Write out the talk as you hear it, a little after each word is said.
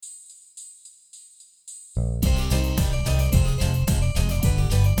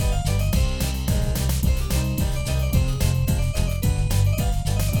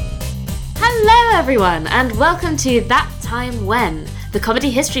everyone, and welcome to That Time When, the comedy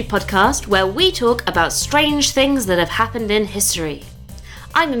history podcast where we talk about strange things that have happened in history.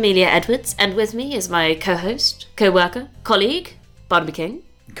 I'm Amelia Edwards, and with me is my co-host, co-worker, colleague, Barnaby King.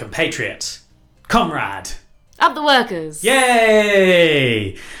 Compatriot. Comrade. Of the workers.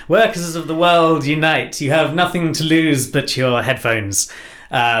 Yay! Workers of the world, unite. You have nothing to lose but your headphones.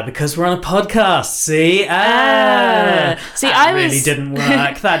 Because we're on a podcast, see? That really didn't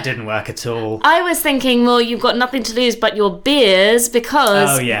work. That didn't work at all. I was thinking more you've got nothing to lose but your beers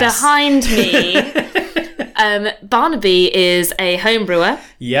because behind me, Barnaby is a home brewer.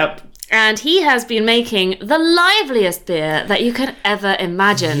 Yep. And he has been making the liveliest beer that you can ever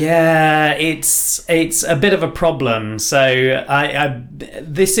imagine. Yeah, it's a bit of a problem. So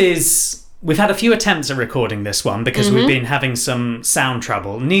we've had a few attempts at recording this one because we've been having some sound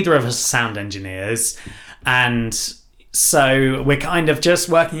trouble. Neither of us are sound engineers. And so we're kind of just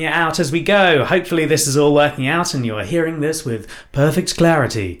working it out as we go. Hopefully this is all working out and you're hearing this with perfect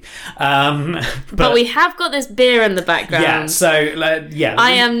clarity. But we have got this beer in the background. Yeah, so,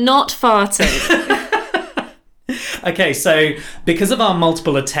 I am not farting. Okay, so because of our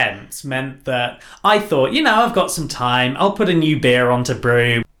multiple attempts meant that I thought, I've got some time. I'll put a new beer on to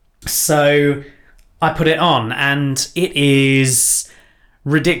brew. So I put it on and it is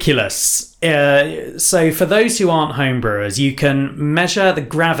ridiculous. So for those who aren't homebrewers, you can measure the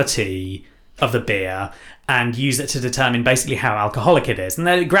gravity of the beer and use it to determine basically how alcoholic it is. And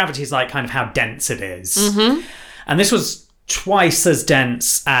the gravity is like kind of how dense it is. Mm-hmm. And this was twice as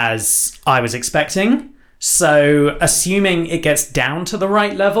dense as I was expecting. So assuming it gets down to the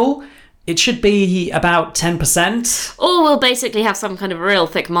right level, it should be about 10%. Or we'll basically have some kind of real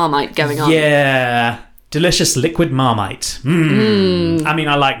thick Marmite going on. Yeah. Delicious liquid Marmite. I mean,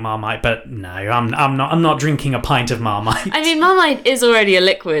 I like Marmite, but no, I'm not drinking a pint of Marmite. I mean, Marmite is already a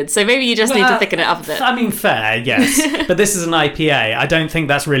liquid, so maybe you just need to thicken it up a bit. I mean, fair, yes. But this is an IPA. I don't think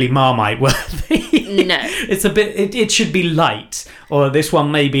that's really Marmite worthy. No. It's a bit, it should be light. Or this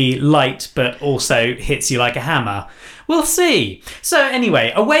one may be light, but also hits you like a hammer. We'll see. So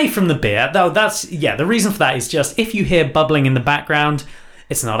anyway, away from the beer, though the reason for that is just if you hear bubbling in the background,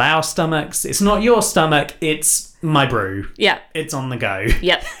 it's not our stomachs, it's not your stomach, it's my brew. Yeah. It's on the go.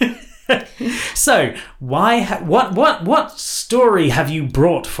 Yep. So, what story have you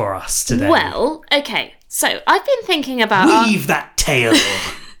brought for us today? Well, okay. So, I've been thinking about... Weave that tale.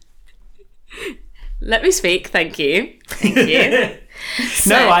 Let me speak, thank you. Thank you.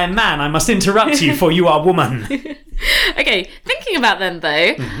 No, I am man. I must interrupt you, for you are woman. Okay, thinking about them,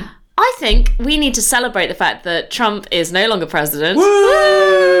 though, I think we need to celebrate the fact that Trump is no longer president.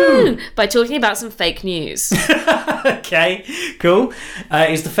 Woo! By talking about some fake news. Okay, cool.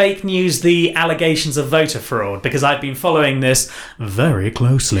 Is the fake news the allegations of voter fraud? Because I've been following this very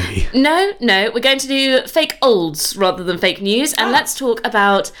closely. No, we're going to do fake olds rather than fake news, and let's talk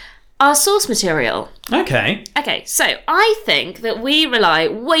about our source material. Okay, so I think that we rely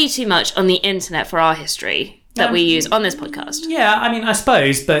way too much on the internet for our history that we use on this podcast. Yeah, I mean, I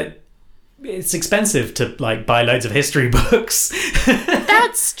suppose, but it's expensive to, buy loads of history books.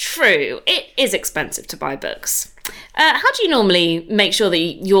 That's true. It is expensive to buy books. How do you normally make sure that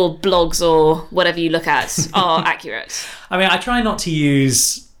your blogs or whatever you look at are accurate? I mean, I try not to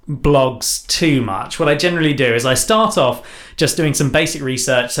use blogs too much. What I generally do is I start off just doing some basic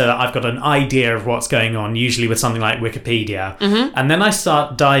research so that I've got an idea of what's going on, usually with something like Wikipedia. Mm-hmm. And then I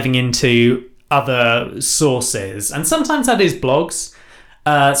start diving into other sources. And sometimes that is blogs.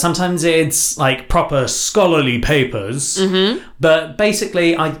 Sometimes it's proper scholarly papers. Mm-hmm. But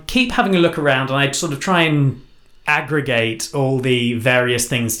basically, I keep having a look around and I sort of try and aggregate all the various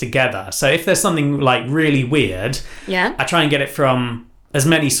things together. So if there's something really weird, I try and get it from as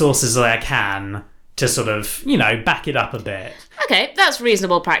many sources as I can to sort of, back it up a bit. Okay, that's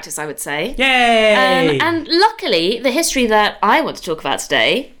reasonable practice, I would say. Yay! And luckily, the history that I want to talk about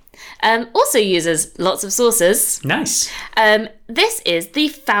today also uses lots of sources. Nice. This is the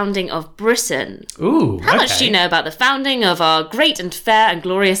founding of Britain. Ooh, How much do you know about the founding of our great and fair and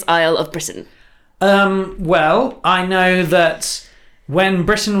glorious Isle of Britain? Well, I know that when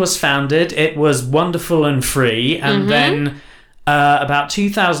Britain was founded, it was wonderful and free, and then about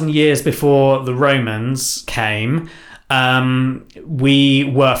 2,000 years before the Romans came, we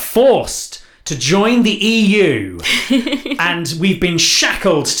were forced to join the EU, and we've been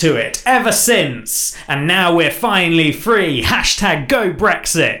shackled to it ever since, and now we're finally free. Hashtag go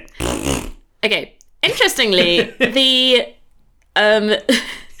Brexit. Okay, interestingly, the that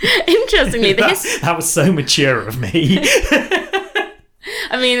was so mature of me.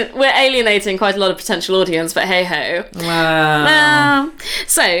 I mean, we're alienating quite a lot of potential audience, but hey-ho. Wow.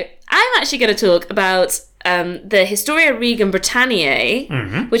 So, I'm actually going to talk about the Historia Regum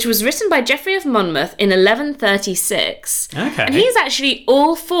Britanniae, which was written by Geoffrey of Monmouth in 1136. Okay. And he's actually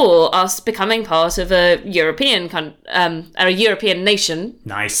all for us becoming part of a European nation.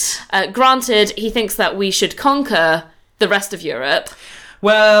 Nice. Granted, he thinks that we should conquer the rest of Europe.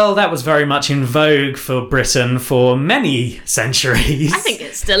 Well, that was very much in vogue for Britain for many centuries. I think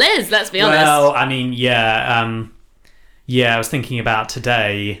it still is, let's be honest. Well, I mean, I was thinking about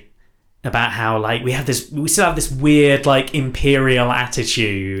today about how, like, we still have this weird, like, imperial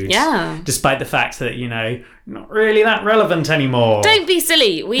attitude. Yeah. Despite the fact that, not really that relevant anymore. Don't be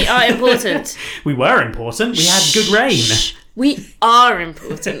silly. We are important. We were important. We had good reign. We are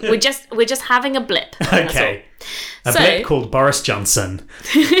important. We're just having a blip. Okay. A blip called Boris Johnson.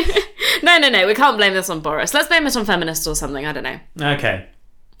 No. We can't blame this on Boris. Let's blame it on feminists or something. I don't know. Okay.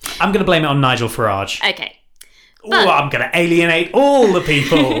 I'm going to blame it on Nigel Farage. Okay. Oh, I'm going to alienate all the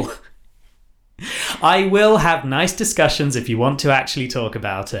people. I will have nice discussions if you want to actually talk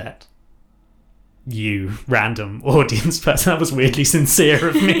about it. You random audience person. That was weirdly sincere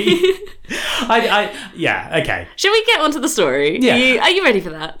of me. Okay. Shall we get onto the story? Yeah. Are you ready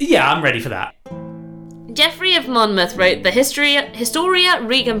for that? Yeah, I'm ready for that. Geoffrey of Monmouth wrote the Historia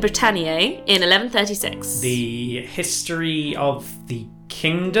Regum Britanniae in 1136. The history of the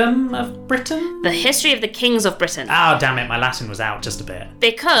Kingdom of Britain? The history of the kings of Britain. Oh, damn it, my Latin was out just a bit.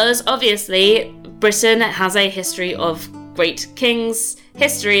 Because, obviously, Britain has a history of great kings.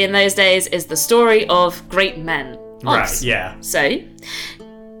 History in those days is the story of great men. Right, yeah. So,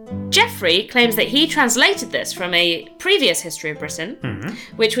 Geoffrey claims that he translated this from a previous history of Britain,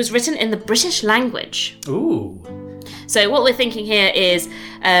 which was written in the British language. Ooh. So what we're thinking here is,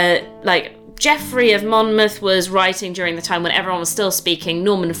 Geoffrey of Monmouth was writing during the time when everyone was still speaking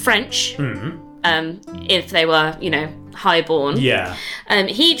Norman French, if they were, highborn. Yeah.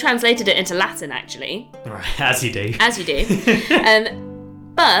 He translated it into Latin, actually. Right, as you do. As you do.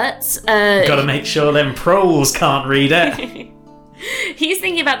 But... Got to make sure them proles can't read it. He's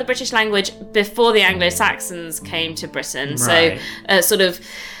thinking about the British language before the Anglo-Saxons came to Britain. Right. So, sort of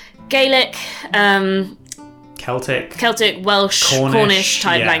Gaelic... Celtic, Welsh, Cornish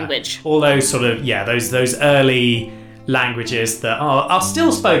type language. All those sort of, those early languages that are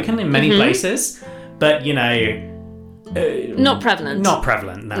still spoken in many places, but, not prevalent. Not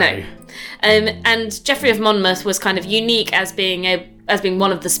prevalent, no. And Geoffrey of Monmouth was kind of unique as being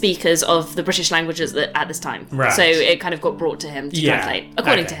one of the speakers of the British languages at this time. Right. So it kind of got brought to him to translate,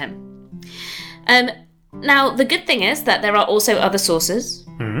 according to him. Now, the good thing is that there are also other sources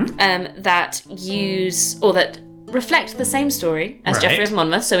that use, or that reflect the same story as Geoffrey of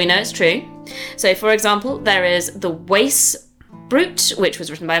Monmouth, so we know it's true. So, for example, there is the Wace Brute, which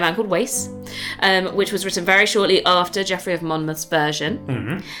was written by a man called Wace, which was written very shortly after Geoffrey of Monmouth's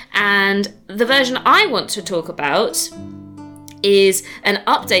version. And the version I want to talk about is an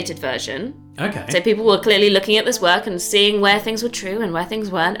updated version. Okay. So people were clearly looking at this work and seeing where things were true and where things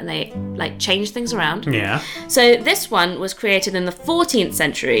weren't, and they changed things around. Yeah. So this one was created in the 14th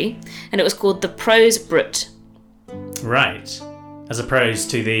century, and it was called the Prose Brute. Right. As opposed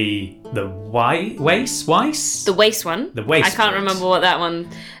to the Wace? The Wace one. The Wace I can't Brute. remember what that one...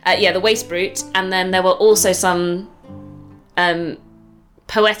 the Wace Brute. And then there were also some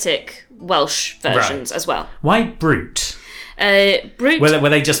poetic Welsh versions as well. Why Brute? Brute... Were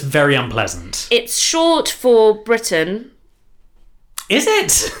they just very unpleasant? It's short for Britain. Is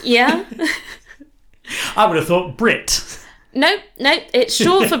it? Yeah. I would have thought Brit. No, it's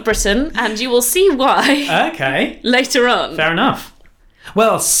short for Britain, and you will see why Okay. later on. Fair enough.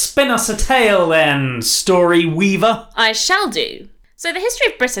 Well, spin us a tale then, story weaver. I shall do. So the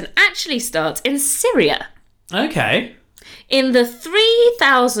history of Britain actually starts in Syria. Okay. In the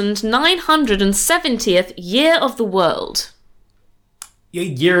 3970th year of the world.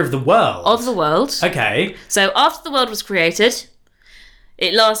 Year of the world. Of the world. Okay. So after the world was created,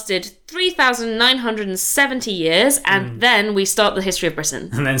 it lasted 3,970 years, and then we start the history of Britain.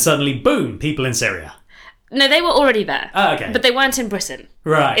 And then suddenly, boom, people in Syria. No, they were already there. Oh, okay. But they weren't in Britain.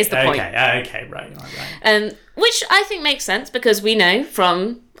 Right. Is the point. Okay, right. Which I think makes sense, because we know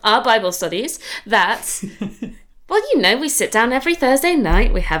from our Bible studies that... Well, we sit down every Thursday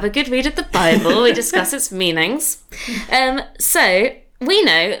night, we have a good read of the Bible, we discuss its meanings. So we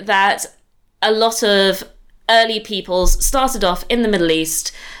know that a lot of early peoples started off in the Middle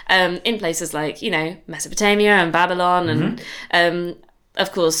East, in places like, Mesopotamia and Babylon, and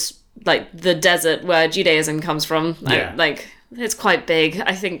of course, the desert where Judaism comes from. It's quite big.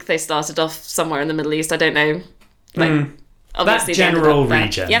 I think they started off somewhere in the Middle East. I don't know, obviously that they ended general up there.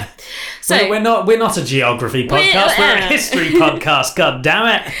 region. Yep. So we're not a geography podcast. We're a history podcast. God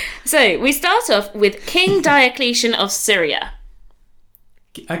damn it. So we start off with King Diocletian of Syria.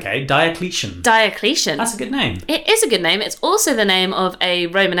 Okay, Diocletian. Diocletian. That's a good name. It is a good name. It's also the name of a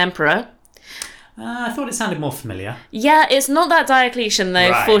Roman emperor. I thought it sounded more familiar. Yeah, it's not that Diocletian though,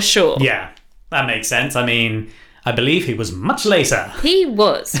 Right. for sure. Yeah, that makes sense. I mean, I believe he was much later. He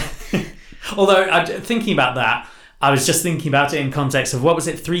was. Although, thinking about that, I was just thinking about it in context of, what was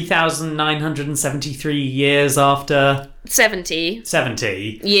it, 3,973 years after... 70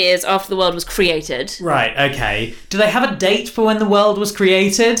 70. years after the world was created. Right, okay. Do they have a date for when the world was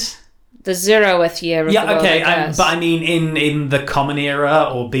created? The 0th year of the world, I guess. but I mean in the Common Era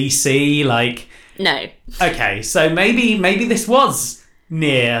or BC, like... No. Okay, so maybe this was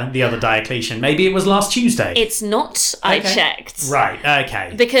near the other Diocletian. Maybe it was last Tuesday. It's not, I Okay. checked. Right,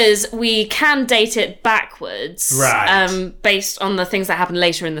 okay. Because we can date it backwards. Right. Based on the things that happened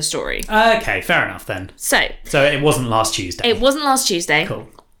later in the story. Okay, fair enough then. So, So it wasn't last Tuesday. it wasn't last Tuesday. Cool.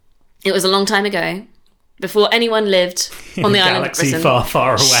 It was a long time ago. Before anyone lived on the In a island of galaxy Britain. far,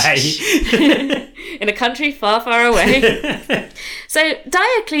 far away. In a country far, far away. So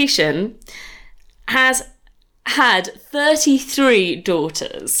Diocletian has had 33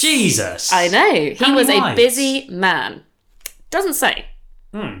 daughters. Jesus. I know. He How was many a wives? busy man. Doesn't say.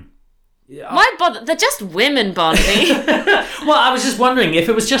 Why bother? They're just women, Barnaby. Well, I was just wondering, if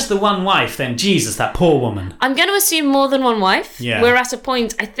it was just the one wife, then Jesus, that poor woman. I'm going to assume more than one wife. Yeah. We're at a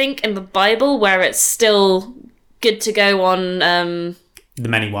point, I think, in the Bible where it's still good to go on The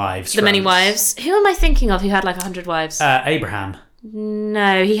many wives. the many front. wives. Who am I thinking of who had like 100 wives? Abraham.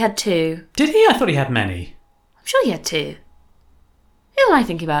 No, he had 2. Did he? I thought he had many. I'm sure he had 2. Who am I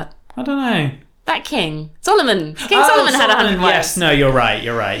thinking about? I don't know. That king. Solomon. King Solomon had 100 wives. Yes, no, you're right,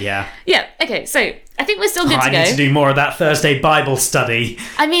 yeah. Yeah, okay, so I think we're still good I to go. need to do more of that Thursday Bible study.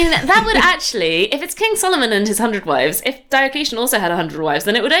 I mean, that would actually, if it's King Solomon and his 100 wives, if Diocletian also had 100 wives,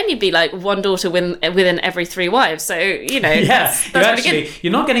 then it would only be like one daughter within every 3 wives. So, you know, Yeah, that's really good.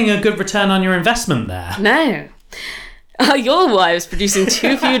 you're not getting a good return on your investment there. No. Are your wives producing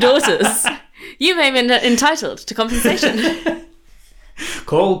too few daughters? You may be entitled to compensation.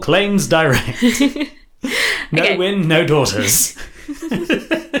 Call claims direct. No Okay. win, no daughters.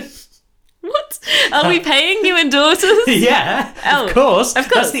 What? Are we paying you in daughters? Yeah, Oh, of course. of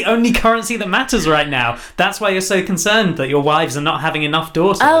course. That's the only currency that matters right now. That's why you're so concerned that your wives are not having enough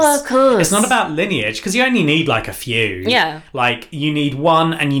daughters. Oh, of course. It's not about lineage, because you only need like a few. Yeah. Like, you need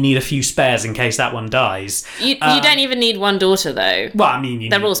one and you need a few spares in case that one dies. You don't even need one daughter, though. Well, I mean,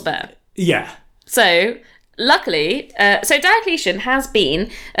 They're all spare. Yeah. So, luckily, so Diocletian has been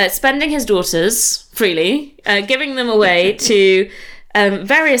spending his daughters freely, giving them away to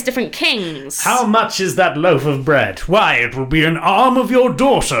various different kings. How much is that loaf of bread? Why, it will be an arm of your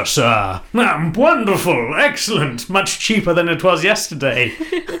daughter, sir. Wonderful, excellent, much cheaper than it was yesterday.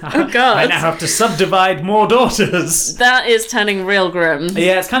 Oh, God. I now have to subdivide more daughters. That is turning real grim.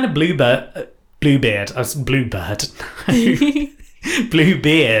 Yeah, it's kind of Bluebeard. Bluebird.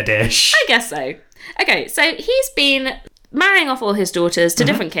 Bluebeard-ish. I guess so. Okay, so he's been marrying off all his daughters to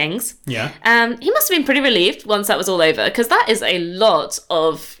different kings. Yeah. He must have been pretty relieved once that was all over, because that is a lot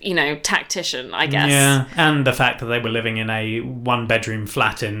of, tactician, I guess. Yeah, and the fact that they were living in a one-bedroom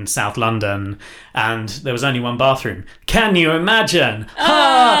flat in South London and there was only one bathroom. Can you imagine?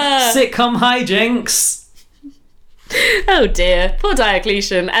 Sitcom hijinks. Oh dear, poor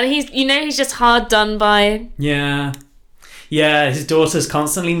Diocletian. And he's just hard done by. Yeah. Yeah, his daughters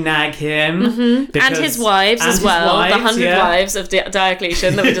constantly nag him. And his wives as well. The 100 wives of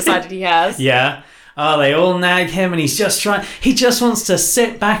Diocletian that we decided he has. Yeah. Oh, they all nag him and he just wants to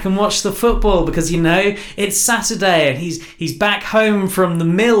sit back and watch the football because, it's Saturday and he's back home from the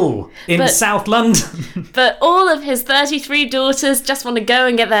mill in South London. But all of his 33 daughters just want to go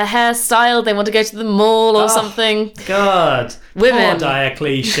and get their hair styled. They want to go to the mall or something. God. Women. Poor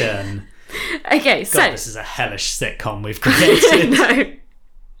Diocletian. Okay, so... God, this is a hellish sitcom we've created. No.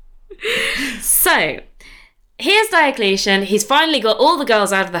 So, here's Diocletian. He's finally got all the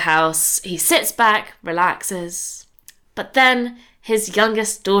girls out of the house. He sits back, relaxes. But then his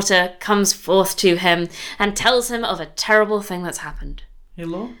youngest daughter comes forth to him and tells him of a terrible thing that's happened.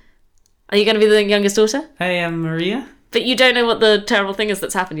 Hello? Are you going to be the youngest daughter? Hey, I'm Maria. But you don't know what the terrible thing is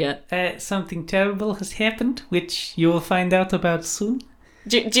that's happened yet. Something terrible has happened, which you'll find out about soon.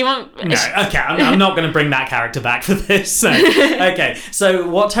 Do you want... No, okay, I'm not going to bring that character back for this. So. Okay, so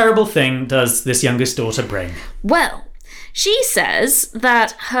what terrible thing does this youngest daughter bring? Well, she says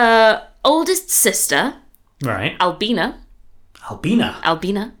that her oldest sister, Right. Albina, Albina.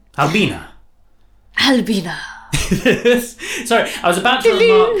 Sorry, I was about to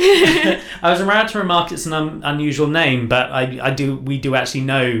remark. I was about to remark it's an unusual name, but we do actually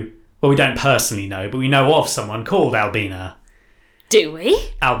know. Well, we don't personally know, but we know of someone called Albina. Do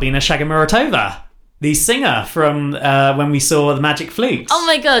we? Albina Shagamuratova, the singer from when we saw the Magic Flute. Oh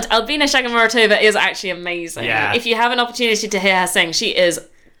my god, Albina Shagamuratova is actually amazing. Yeah. If you have an opportunity to hear her sing, she is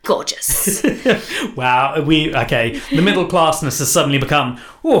gorgeous. Wow, the middle classness has suddenly become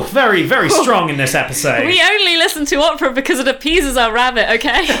very, very strong in this episode. We only listen to opera because it appeases our rabbit,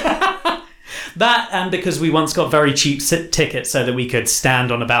 okay? That, and because we once got very cheap tickets so that we could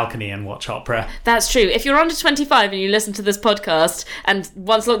stand on a balcony and watch opera. That's true. If you're under 25 and you listen to this podcast, and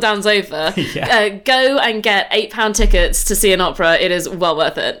once lockdown's over, go and get £8 tickets to see an opera. It is well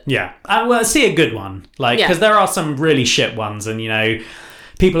worth it. Yeah. Well, see a good one. Because there are some really shit ones, and,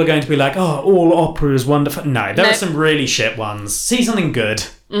 people are going to be like, oh, all opera is wonderful. No, there are some really shit ones. See something good.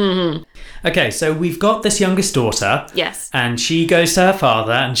 Mm-hmm. Okay, so we've got this youngest daughter. Yes. And she goes to her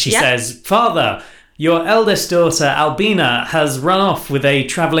father and she says, Father, your eldest daughter, Albina, has run off with a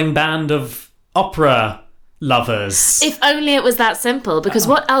travelling band of opera lovers. If only it was that simple, because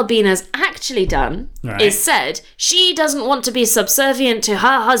what Albina's actually done is said she doesn't want to be subservient to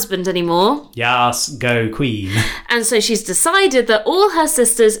her husband anymore. Yes, go queen. And so she's decided that all her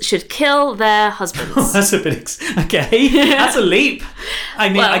sisters should kill their husbands. That's a bit... Okay, that's a leap. I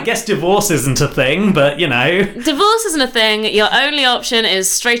mean, I guess divorce isn't a thing, but, Divorce isn't a thing. Your only option is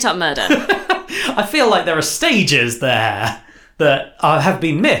straight up murder. I feel like there are stages there that have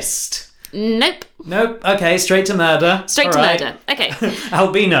been missed. Nope. Okay, straight to murder. Murder. Okay.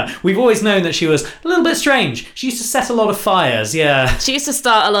 Albina, we've always known that she was a little bit strange. She used to set a lot of fires, yeah. She used to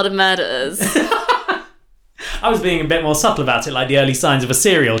start a lot of murders. I was being a bit more subtle about it, like the early signs of a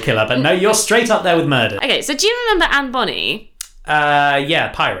serial killer, but no, you're straight up there with murder. Okay, so do you remember Anne Bonny?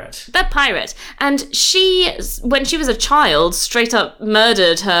 Yeah, pirate. The pirate. And she, when she was a child, straight up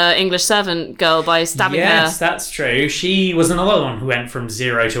murdered her English servant girl by stabbing her. Yes, that's true. She was another one who went from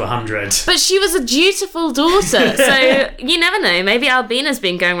 0 to 100. But she was a dutiful daughter, so you never know. Maybe Albina's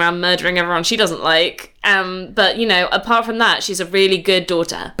been going around murdering everyone she doesn't like. But, apart from that, she's a really good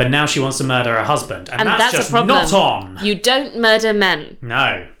daughter. But now she wants to murder her husband, and that's just a problem. Not on. You don't murder men.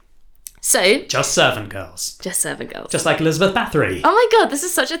 No. So... Just servant girls. Just Just like Elizabeth Bathory. Oh my god, this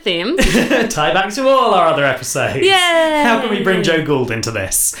is such a theme. Tie back to all our other episodes. Yay! How can we bring Joe Gould into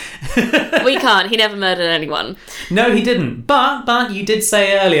this? We can't. He never murdered anyone. No, he didn't. But you did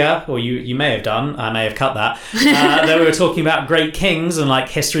say earlier, or you may have done, I may have cut that, that we were talking about great kings and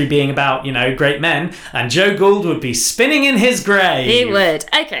history being about, great men, and Joe Gould would be spinning in his grave. He would.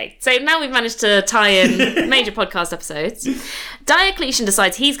 Okay, so now we've managed to tie in major podcast episodes. Diocletian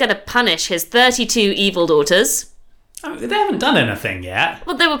decides he's going to punish his 32 evil daughters. Oh, they haven't done anything yet.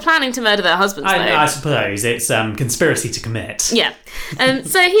 Well, they were planning to murder their husbands, though. I suppose. It's conspiracy to commit. Yeah. So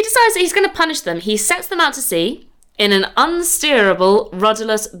he decides that he's going to punish them. He sets them out to sea in an unsteerable,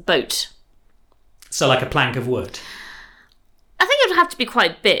 rudderless boat. So like a plank of wood? I think it would have to be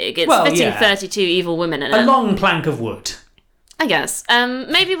quite big. It's fitting 32 evil women in it. A long plank of wood. I guess.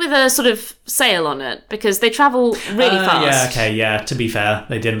 Maybe with a sort of sail on it, because they travel really fast. Yeah, okay, yeah. To be fair,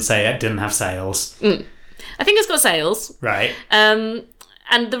 they didn't say it didn't have sails. I think it's got sails. Right. And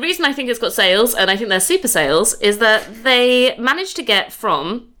the reason I think it's got sails, and I think they're super sails, is that they managed to get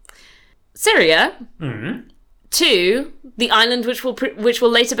from Syria to the island which will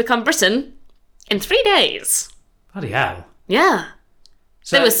later become Britain in 3 days. Bloody hell. Yeah.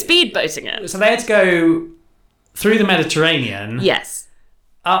 So, they were speedboating it. So they had to go through the Mediterranean. Yes.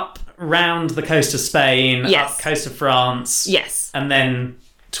 Up round the coast of Spain. Yes. Up coast of France. Yes. And then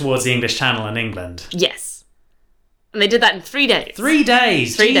towards the English Channel and England. Yes. And they did that in 3 days. 3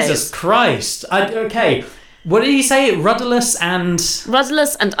 days? Jesus Christ. Okay. What did he say? Rudderless and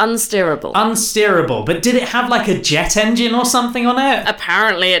unsteerable. Unsteerable. But did it have a jet engine or something on it?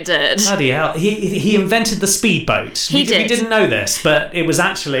 Apparently it did. Bloody hell. He invented the speedboat. He did. We didn't know this, but it was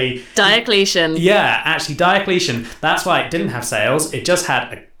actually... Diocletian. Yeah, actually Diocletian. That's why it didn't have sails. It just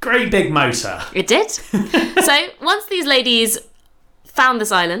had a great big motor. It did. So once these ladies found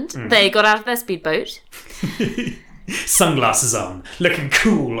this island, they got out of their speedboat. Sunglasses on, looking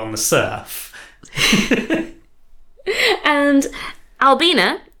cool on the surf. And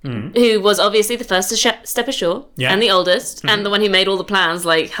Albina, who was obviously the first to step ashore, and the oldest, and the one who made all the plans,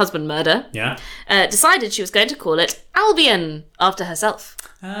 like husband murder, decided she was going to call it Albion, after herself.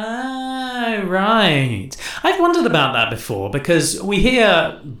 Oh, right. I've wondered about that before, because we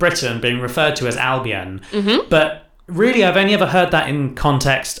hear Britain being referred to as Albion, but really I've only ever heard that in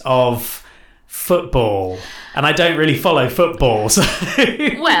context of football. And I don't really follow football, so...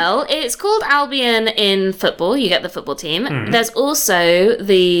 Well, it's called Albion in football. You get the football team. There's also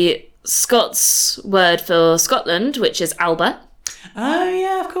the Scots word for Scotland, which is Alba. Oh,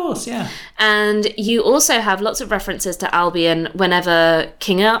 yeah, of course, yeah. And you also have lots of references to Albion whenever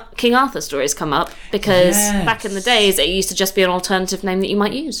King Arthur stories come up, because back in the days, it used to just be an alternative name that you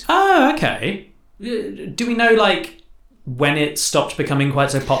might use. Oh, okay. Do we know, like, when it stopped becoming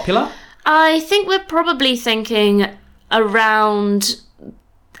quite so popular? I think we're probably thinking around,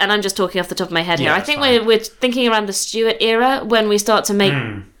 and I'm just talking off the top of my head here, I think we're thinking around the Stuart era, when we start to make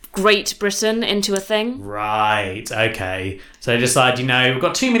Great Britain into a thing. Right, okay. So they decide, we've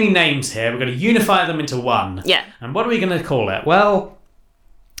got too many names here, we're going to unify them into one. Yeah. And what are we going to call it? Well,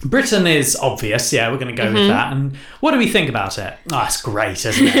 Britain is obvious, we're going to go with that. And what do we think about it? Oh, it's great,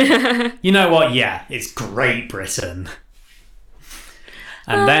 isn't it? You know what? Yeah, it's Great Britain.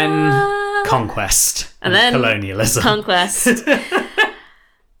 And then conquest and then colonialism. Conquest.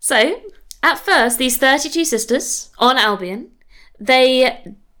 So, at first, these 32 sisters on Albion,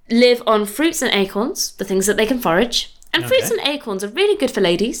 they live on fruits and acorns, the things that they can forage. And fruits and acorns are really good for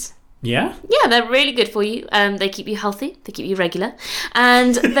ladies. Yeah? Yeah, they're really good for you. They keep you healthy. They keep you regular.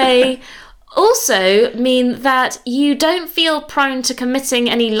 And they also mean that you don't feel prone to committing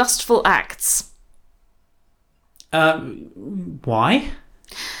any lustful acts. Why?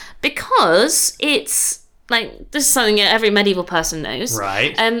 Because it's, like, this is something that every medieval person knows.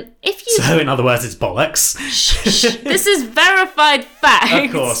 Right. If you... So, in other words, it's bollocks. This is verified fact.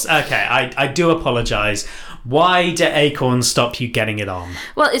 Of course. Okay, I do apologise. Why do acorns stop you getting it on?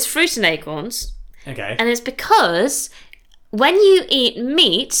 Well, it's fruit and acorns. Okay. And it's because when you eat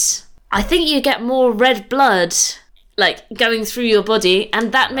meat, I think you get more red blood, like, going through your body,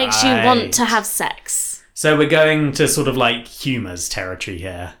 and that makes you want to have sex. So we're going to sort of, like, humours territory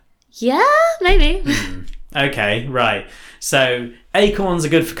here. Yeah, maybe. Okay, right. So acorns are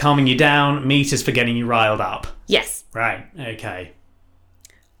good for calming you down, meat is for getting you riled up. Yes. Right, okay.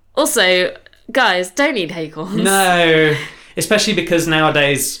 Also, guys, don't eat acorns. No, especially because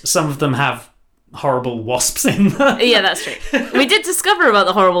nowadays some of them have horrible wasps in them. Yeah, that's true. We did discover about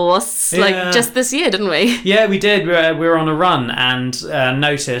the horrible wasps, like, just this year, didn't we? Yeah, we did. We were on a run and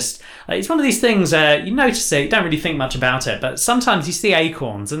noticed. It's one of these things, you notice it, you don't really think much about it, but sometimes you see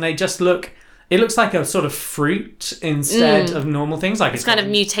acorns and they just look... It looks like a sort of fruit instead of normal things. Like it's kind of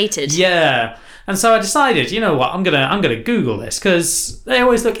mutated. Yeah. And so I decided, you know what, I'm gonna Google this, because they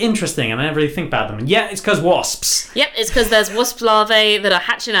always look interesting and I never really think about them. And yeah, it's because wasps. Yep, it's because there's wasp larvae that are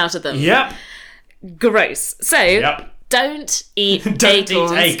hatching out of them. Yep. Gross. So, don't eat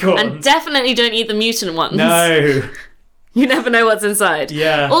acorns. And definitely don't eat the mutant ones. No. You never know what's inside.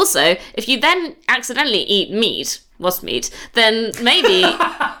 Yeah. Also, if you then accidentally eat meat, wasp meat, then maybe...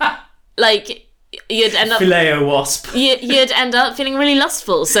 like, you'd end up... Filet-o-wasp. You'd end up feeling really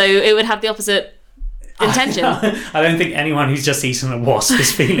lustful, so it would have the opposite intention. I don't think anyone who's just eaten a wasp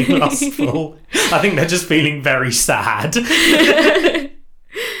is feeling lustful. I think they're just feeling very sad.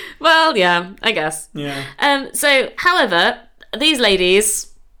 Well, yeah, I guess. Yeah. So, however, these ladies...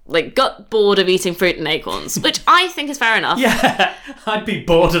 like, got bored of eating fruit and acorns, which I think is fair enough. Yeah, I'd be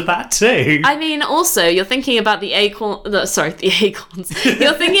bored of that too. I mean, also, you're thinking about the acorns.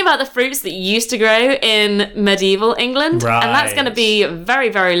 You're thinking about the fruits that used to grow in medieval England. Right. And that's going to be very,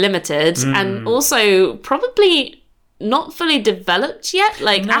 very limited. And also, probably not fully developed yet.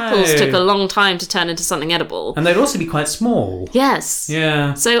 Like, apples took a long time to turn into something edible. And they'd also be quite small. Yes.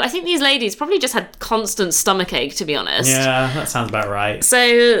 Yeah. So I think these ladies probably just had constant stomachache, to be honest. Yeah, that sounds about right. So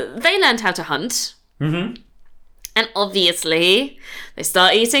they learned how to hunt. Mm-hmm. And obviously, they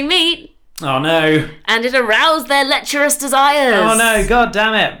start eating meat. Oh no. And it aroused their lecherous desires. Oh no, god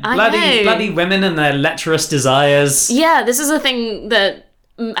damn it. Bloody women and their lecherous desires. Yeah, this is a thing that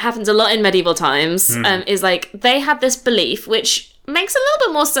happens a lot in medieval times, is like, they had this belief, which makes a little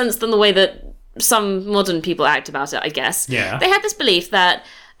bit more sense than the way that some modern people act about it, I guess. Yeah. They had this belief that,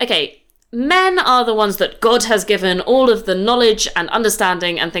 okay, men are the ones that God has given all of the knowledge and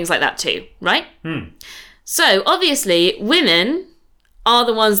understanding and things like that to, right? So, obviously, women are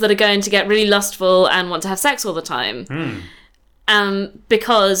the ones that are going to get really lustful and want to have sex all the time.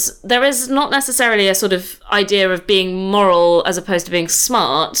 Because there is not necessarily a sort of idea of being moral as opposed to being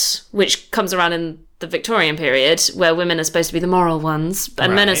smart, which comes around in the Victorian period, where women are supposed to be the moral ones,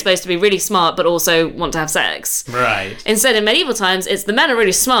 and men are supposed to be really smart but also want to have sex. Right. Instead, in medieval times, it's the men are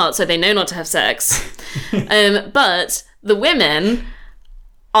really smart, so they know not to have sex. But the women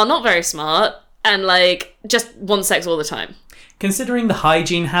are not very smart and, like, just want sex all the time. considering the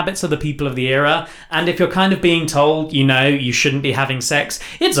hygiene habits of the people of the era, and if you're kind of being told, you shouldn't be having sex,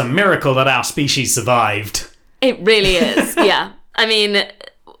 it's a miracle that our species survived. It really is, yeah. I mean,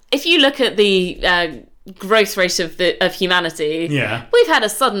 if you look at the growth rate of humanity, we've had a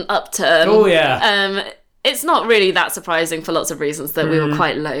sudden upturn. Oh, yeah. It's not really that surprising for lots of reasons that we were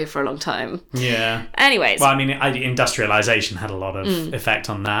quite low for a long time. Yeah. Anyways. Well, I mean, industrialisation had a lot of effect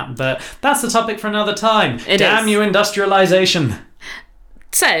on that, but that's the topic for another time. Damn you, industrialisation.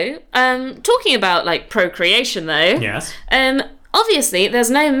 So, talking about, procreation, though. Yes. Obviously, there's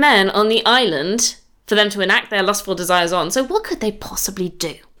no men on the island for them to enact their lustful desires on, so what could they possibly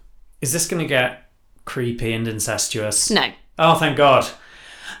do? Is this going to get creepy and incestuous? No. Oh, thank God.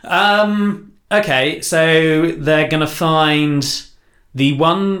 Okay, so they're going to find the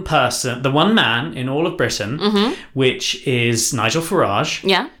one man in all of Britain, which is Nigel Farage.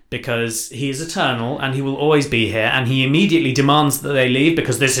 Yeah. Because he is eternal and he will always be here, and he immediately demands that they leave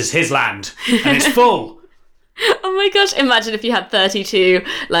because this is his land and it's full. Oh my gosh, imagine if you had 32,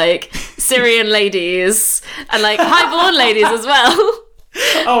 Syrian ladies and, highborn ladies as well.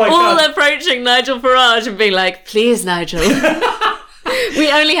 Oh my God. All God. approaching Nigel Farage and being like, please, Nigel.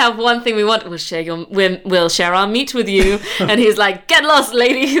 We only have one thing we want. We'll share our meat with you. And he's like, get lost,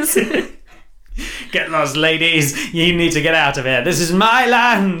 ladies. Get lost, ladies. You need to get out of here. This is my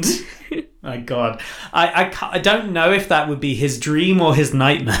land. My God. I don't know if that would be his dream or his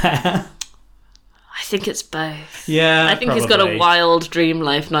nightmare. I think it's both. Yeah, I think probably. He's got a wild dream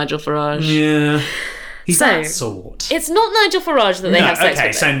life, Nigel Farage. Yeah. He's that sort. It's not Nigel Farage that they have sex with.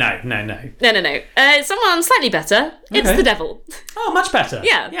 Okay, so no. No. Someone slightly better. It's the devil. Oh, much better.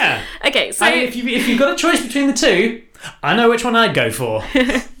 Yeah. Yeah. Okay, so... I mean, if you've got a choice between the two, I know which one I'd go for.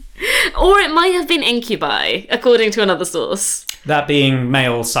 Or it might have been incubi, according to another source. That being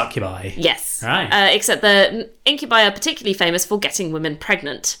male succubi. Yes. Right. Except the incubi are particularly famous for getting women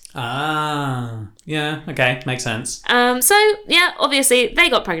pregnant. Ah. Yeah, okay, makes sense. So, yeah, obviously, they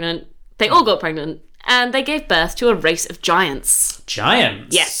got pregnant. They all got pregnant. And they gave birth to a race of giants.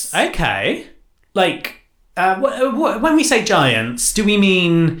 Giants? Yes. Okay. When we say giants, do we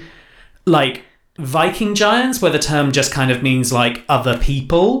mean, Viking giants, where the term just kind of means, other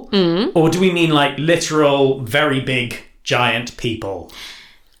people? Or do we mean, literal, very big, giant people?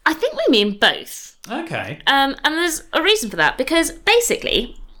 I think we mean both. Okay. And there's a reason for that, because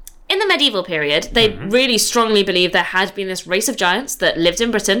basically... in the medieval period, they really strongly believed there had been this race of giants that lived in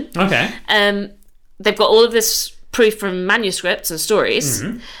Britain. Okay. They've got all of this proof from manuscripts and stories.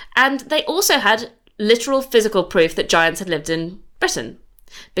 And they also had literal physical proof that giants had lived in Britain.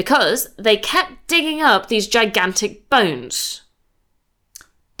 Because they kept digging up these gigantic bones.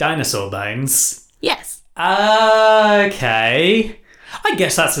 Dinosaur bones? Yes. Okay. I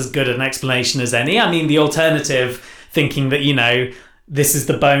guess that's as good an explanation as any. I mean, the alternative, thinking that, this is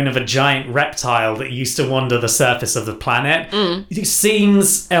the bone of a giant reptile that used to wander the surface of the planet. It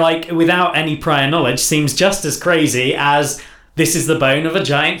seems, without any prior knowledge, seems just as crazy as this is the bone of a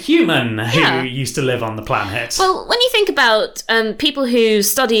giant human who used to live on the planet. Well, when you think about people who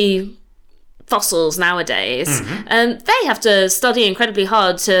study fossils nowadays, they have to study incredibly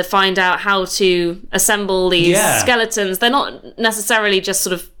hard to find out how to assemble these skeletons. They're not necessarily just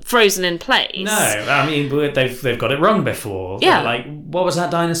sort of frozen in place. No, I mean, they've got it wrong before. Yeah. What was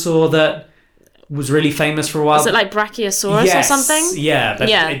that dinosaur that was really famous for a while? Was it Brachiosaurus or something? Yeah, but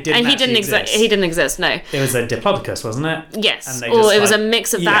it didn't he didn't exist. He didn't exist, no. It was a Diplodocus, wasn't it? Yes, or it was a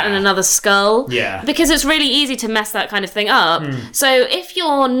mix of that and another skull. Yeah. Because it's really easy to mess that kind of thing up. So if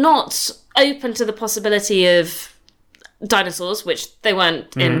you're not open to the possibility of dinosaurs, which they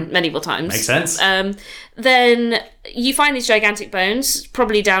weren't in medieval times. Makes sense. Then you find these gigantic bones,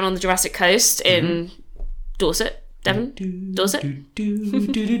 probably down on the Jurassic coast in Dorset, Devon, Dorset.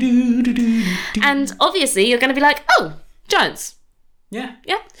 And obviously you're going to be like, oh, giants. Yeah.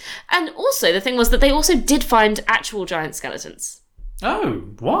 Yeah. And also the thing was that they also did find actual giant skeletons. Oh,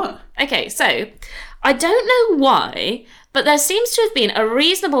 what? Okay, so I don't know why, but there seems to have been a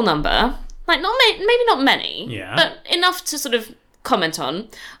reasonable number, maybe not many, but enough to sort of comment on,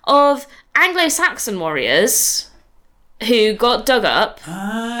 of Anglo-Saxon warriors who got dug up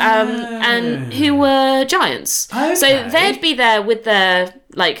and who were giants. Okay. So they'd be there with their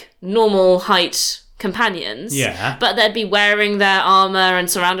normal height companions, but they'd be wearing their armour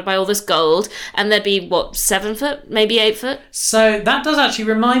and surrounded by all this gold, and they'd be 7 foot, maybe 8 foot. So that does actually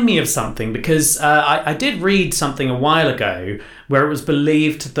remind me of something, because I did read something a while ago where it was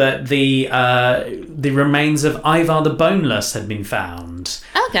believed that the remains of Ivar the Boneless had been found.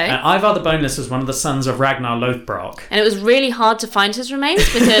 Okay. Ivar the Boneless was one of the sons of Ragnar Lothbrok. And it was really hard to find his remains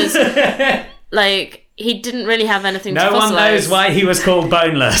because he didn't really have anything to No one fossilise. knows why he was called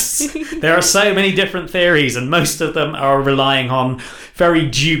boneless. There are so many different theories, and most of them are relying on very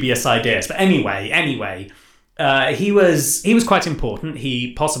dubious ideas. But anyway, he was quite important.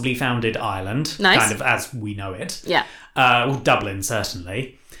 He possibly founded Ireland, Nice. kind of as we know it. Yeah. Well, Dublin,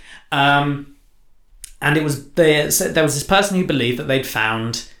 certainly. And there was this person who believed that they'd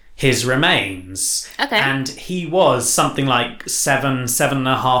found his remains. Okay. And he was something like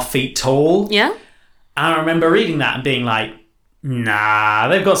 7.5 feet tall. Yeah? And I remember reading that and being like, nah,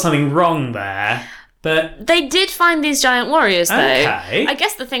 they've got something wrong there. But They did find these giant warriors, though. Okay. I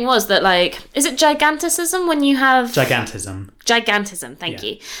guess the thing was that, like, is it giganticism when you have... gigantism. Gigantism, thank Yeah.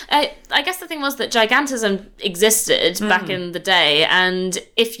 you. I guess the thing was that gigantism existed back in the day, and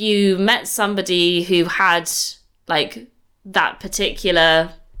if you met somebody who had, like, that particular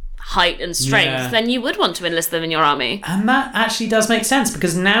height and strength, Yeah. then you would want to enlist them in your army. And that actually does make sense,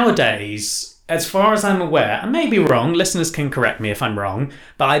 because nowadays, as far as I'm aware, I may be wrong, listeners can correct me if I'm wrong,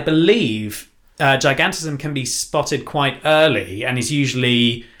 but I believe gigantism can be spotted quite early and is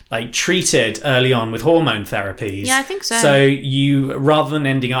usually like treated early on with hormone therapies. Yeah, I think so. So you, rather than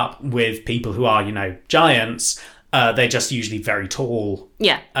ending up with people who are, giants, they're just usually very tall.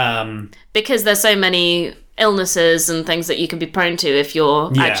 Yeah. Because there's so many illnesses and things that you can be prone to if you're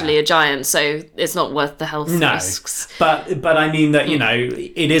Yeah. actually a giant, so it's not worth the health No, risks. but I mean that,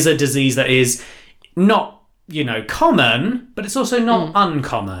 it is a disease that is not, common, but it's also not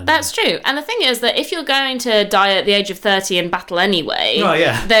uncommon. That's true. And the thing is that if you're going to die at the age of 30 in battle anyway, Oh,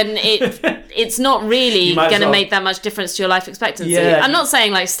 yeah. then it's not really You might as going to well- make that much difference to your life expectancy. Yeah. I'm not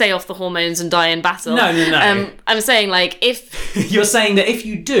saying, like, stay off the hormones and die in battle. No. I'm saying, like, if... You're saying that if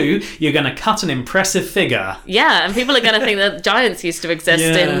you do, you're going to cut an impressive figure. Yeah, and people are going to think that giants used to exist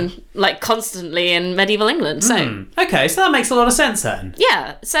Yeah. constantly in medieval England. So... Okay, so that makes a lot of sense then.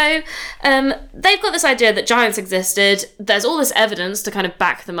 Yeah, so they've got this idea that giants existed. There's all this evidence to kind of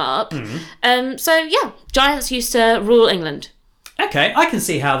back them up. So yeah, giants used to rule England. Okay, I can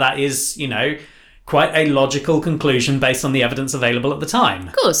see how that is, quite a logical conclusion based on the evidence available at the time.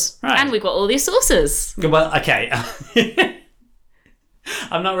 Of course. Right. And we've got all these sources. Well, okay.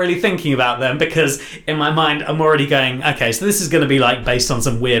 I'm not really thinking about them because in my mind I'm already going, okay, so this is going to be like based on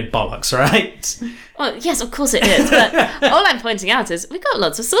some weird bollocks, right? Well, yes, of course it is. But all I'm pointing out is we've got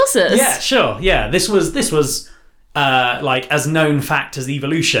lots of sources. Yeah, sure. Yeah, this was like as known fact as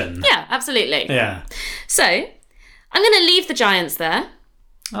evolution. Yeah, absolutely. Yeah. So I'm going to leave the giants there.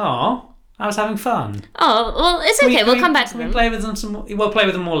 Oh, I was having fun. Oh, well, it's okay. We'll come back to Can we them. play with them some more? We'll play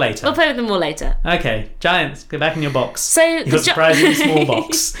with them more later. We'll play with them more later. Okay, giants, go back in your box. So Your surprisingly small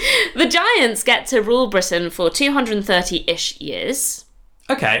box. The giants get to rule Britain for 230-ish years.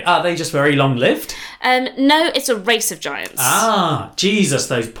 Okay, are they just very long-lived? No, it's a race of giants. Ah, Jesus,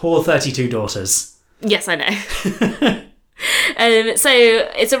 those poor 32 daughters. Yes, I know. So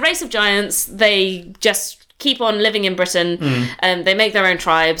it's a race of giants. They just keep on living in Britain. They make their own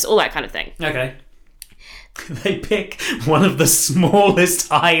tribes, all that kind of thing. Okay. They pick one of the smallest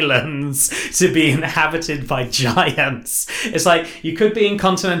islands to be inhabited by giants. It's like you could be in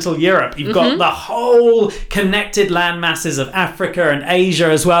continental Europe. You've got the whole connected land masses of Africa and Asia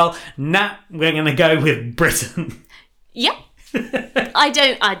as well. Nah, we're going to go with Britain. Yep. I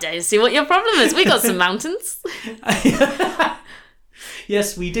don't see what your problem is. We got some mountains.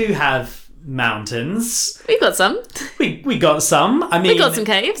 Yes, we do have mountains. We got some. We got some. I mean, We got some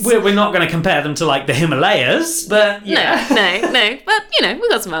caves. We're not going to compare them to like the Himalayas, but yeah. No. But, we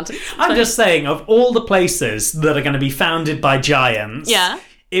got some mountains. I'm just saying, of all the places that are going to be founded by giants, Yeah.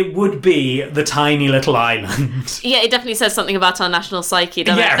 it would be the tiny little island. Yeah, it definitely says something about our national psyche,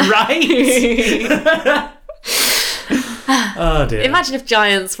 doesn't Yeah, it? right? Oh dear. Imagine if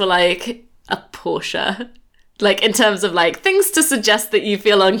giants were like a Porsche. Like, in terms of, like, things to suggest that you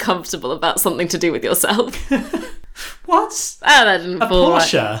feel uncomfortable about something to do with yourself. What? Oh, that didn't A fall right.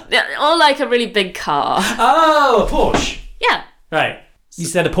 Porsche? Yeah, or, like, a really big car. Oh, a Porsche. Yeah. Right. You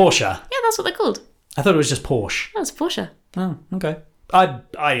said a Porsche. Yeah, that's what they're called. I thought it was just Porsche. Oh, it's a Porsche. Oh, okay.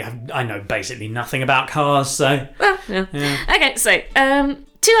 I know basically nothing about cars, so... Well, yeah. Okay, so,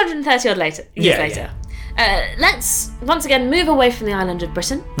 230 odd years later. Let's once again move away from the island of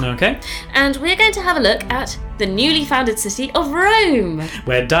Britain, Okay. and we're going to have a look at the newly founded city of Rome.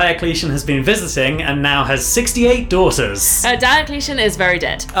 Where Diocletian has been visiting and now has 68 daughters. Diocletian is very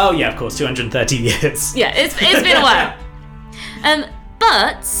dead. Oh yeah, of course, 230 years. Yeah, it's been a while.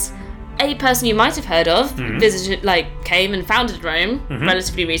 But a person you might have heard of came and founded Rome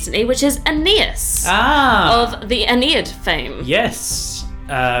relatively recently, which is Aeneas of the Aeneid fame. Yes,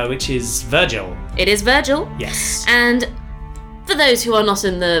 which is Virgil. It is Virgil. Yes. And for those who are not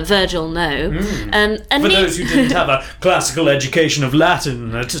in the Virgil know, For those who didn't have a classical education of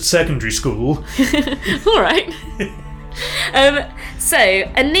Latin at secondary school. All right. So,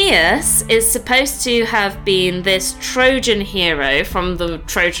 Aeneas is supposed to have been this Trojan hero from the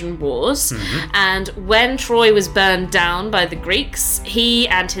Trojan Wars, and when Troy was burned down by the Greeks, he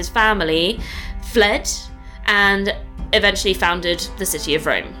and his family fled and eventually founded the city of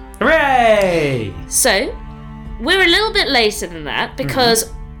Rome. Hooray! So, we're a little bit later than that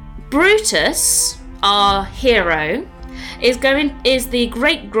because Brutus, our hero, is the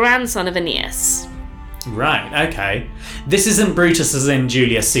great-grandson of Aeneas. Right, okay. This isn't Brutus as in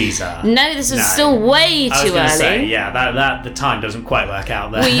Julius Caesar. No, this is still way too I was early. Say, yeah, that the time doesn't quite work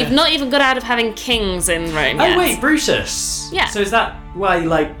out there. We've not even got out of having kings in Rome yet. Oh wait, Brutus. Yeah. So is that why you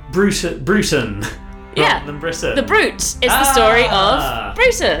like Bruton Yeah. rather than Britain? The Brute is the story of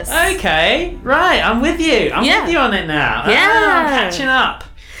Brutus. Okay, right, I'm with you. I'm Yeah. with you on it now. Yeah. I'm catching up.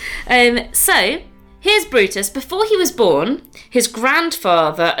 So, here's Brutus. Before he was born, his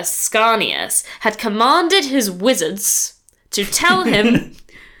grandfather, Ascanius, had commanded his wizards to tell him...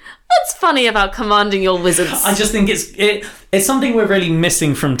 What's funny about commanding your wizards? I just think it's something we're really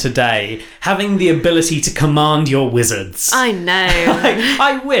missing from today, having the ability to command your wizards. I know.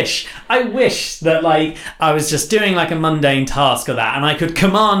 I wish that like I was just doing like a mundane task of that and I could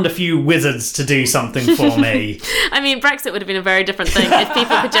command a few wizards to do something for me. I mean, Brexit would have been a very different thing if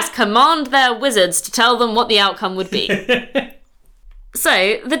people could just command their wizards to tell them what the outcome would be.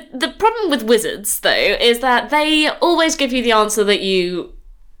 So, the problem with wizards, though, is that they always give you the answer that you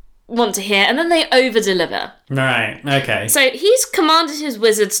want to hear, and then they over-deliver. Right, okay. So, he's commanded his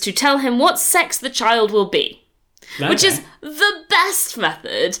wizards to tell him what sex the child will be. Okay. Which is the best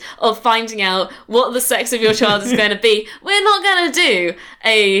method of finding out what the sex of your child is going to be. We're not going to do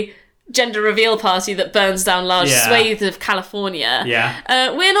a gender reveal party that burns down large swathes of California.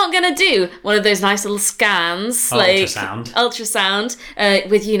 Yeah. We're not going to do one of those nice little scans, ultrasound,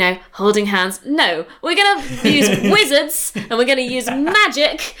 with, holding hands. No, we're going to use wizards, and we're going to use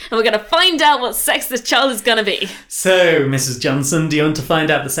magic, and we're going to find out what sex this child is going to be. So, Mrs. Johnson, do you want to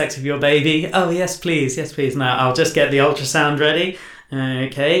find out the sex of your baby? Oh, yes, please. Yes, please. Now, I'll just get the ultrasound ready.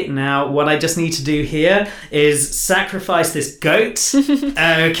 Okay, now what I just need to do here is sacrifice this goat.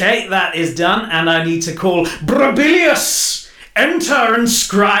 Okay, that is done, and I need to call Brabilius! Enter and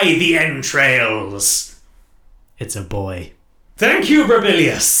scry the entrails. It's a boy. Thank you,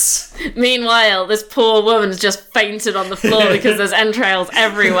 Brabilius! Meanwhile, this poor woman's just fainted on the floor because there's entrails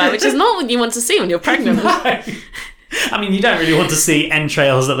everywhere, which is not what you want to see when you're pregnant. No. I mean, you don't really want to see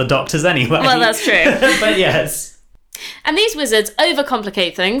entrails at the doctor's anyway. Well, that's true. But yes. And these wizards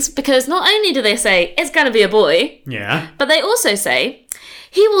overcomplicate things because not only do they say, it's going to be a boy, Yeah. but they also say,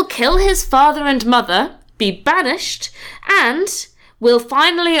 he will kill his father and mother, be banished, and will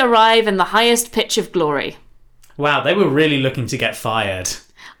finally arrive in the highest pitch of glory. Wow, they were really looking to get fired.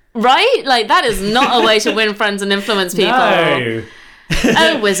 Right? Like, that is not a way to win friends and influence people. No.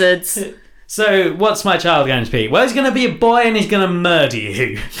 Oh, wizards. So, what's my child going to be? Well, he's going to be a boy and he's going to murder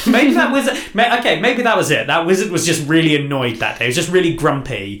you. Maybe that wizard... Okay, maybe that was it. That wizard was just really annoyed that day. He was just really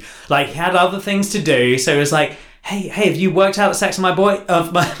grumpy. Like, he had other things to do, so he was like, hey, have you worked out the sex of my boy?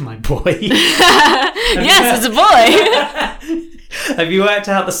 Of my boy? Yes, it's a boy. Have you worked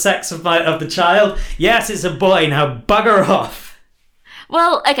out the sex of the child? Yes, it's a boy. Now bugger off.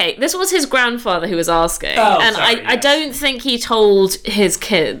 Well, okay, this was his grandfather who was asking. Oh, and sorry, I don't think he told his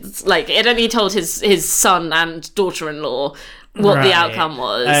kids. Like, it only told his son and daughter-in-law what the outcome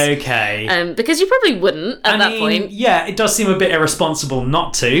was. Okay. Because you probably wouldn't at that point. Yeah, it does seem a bit irresponsible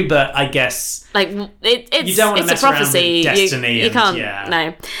not to, but I guess... Like, it's you don't want to it's mess a prophecy. around with destiny. You can't,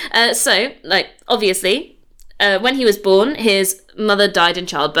 yeah. no. So, like, obviously... when he was born, his mother died in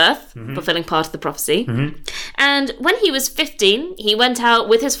childbirth, fulfilling part of the prophecy. Mm-hmm. And when he was 15, he went out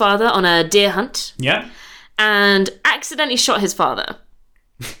with his father on a deer hunt. Yeah. And accidentally shot his father.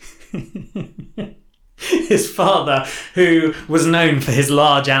 His father, who was known for his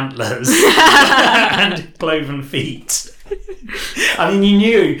large antlers and cloven feet. I mean,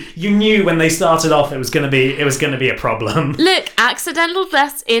 you knew when they started off it was going to be a problem. Look, accidental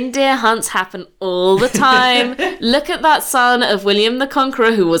deaths in deer hunts happen all the time. Look at that son of William the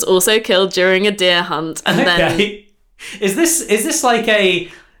Conqueror who was also killed during a deer hunt. And then Is this like a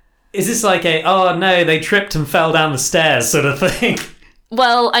oh no, they tripped and fell down the stairs sort of thing?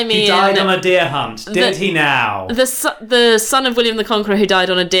 Well, I mean... He died on a deer hunt, did he now? The son of William the Conqueror who died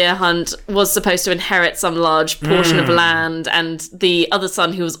on a deer hunt was supposed to inherit some large portion of land, and the other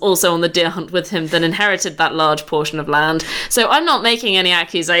son who was also on the deer hunt with him then inherited that large portion of land. So I'm not making any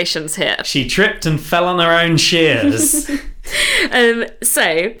accusations here. She tripped and fell on her own shears.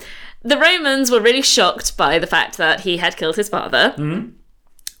 So the Romans were really shocked by the fact that he had killed his father,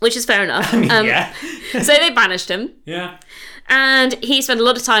 which is fair enough. Yeah. So they banished him. Yeah. And he spent a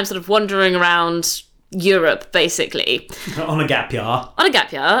lot of time sort of wandering around Europe, basically. On a gap year. On a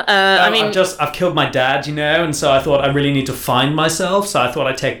gap year. I've killed my dad, and so I thought I really need to find myself, so I thought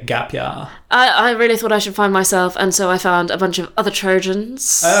I'd take a gap year. I really thought I should find myself, and so I found a bunch of other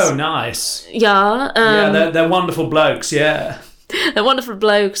Trojans. Oh, nice. Yeah. They're wonderful blokes, yeah. They're wonderful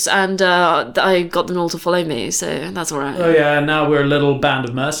blokes, and I got them all to follow me, so that's all right. Oh yeah, now we're a little band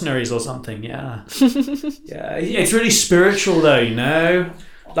of mercenaries or something, yeah. Yeah, it's really spiritual though,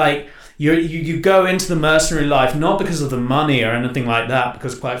 Like, you go into the mercenary life not because of the money or anything like that,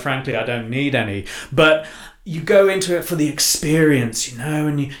 because quite frankly I don't need any, but you go into it for the experience,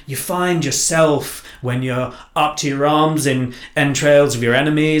 and you find yourself when you're up to your arms in entrails of your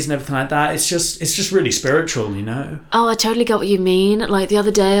enemies and everything like that. It's just really spiritual, Oh, I totally get what you mean. Like, the other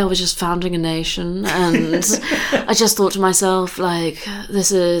day I was just founding a nation, and I just thought to myself, like,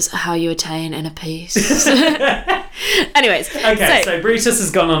 this is how you attain inner peace. Anyways. Okay, so Brutus has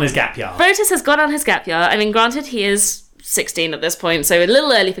gone on his gap year. Brutus has gone on his gap year. I mean, granted, he is 16 at this point, so a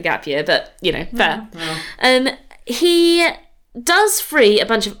little early for gap year, but, fair. Yeah. He does free a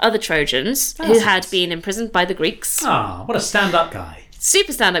bunch of other Trojans who had been imprisoned by the Greeks. Ah, what a stand-up guy.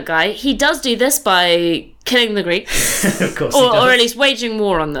 Super stand-up guy. He does do this by killing the Greeks. Of course he does. Or at least waging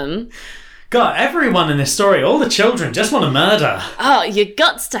war on them. God, everyone in this story, all the children, just want to murder. Oh, you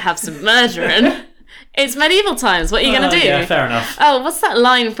guts to have some murdering. It's medieval times. What are you going to do? Yeah, fair enough. Oh, what's that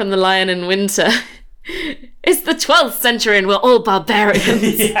line from The Lion in Winter? It's the 12th century and we're all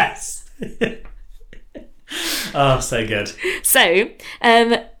barbarians. Yes. Oh, so good. So,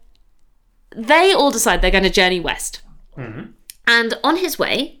 they all decide they're going to journey west. Mm-hmm. And on his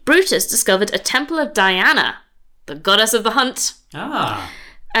way, Brutus discovered a temple of Diana, the goddess of the hunt. Ah.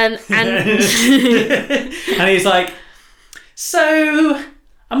 And And he's like, so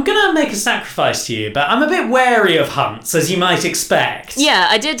I'm going to make a sacrifice to you, but I'm a bit wary of hunts, as you might expect. Yeah,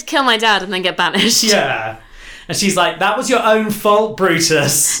 I did kill my dad and then get banished. Yeah. And she's like, that was your own fault,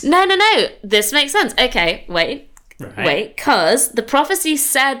 Brutus. No. This makes sense. Okay, wait, because the prophecy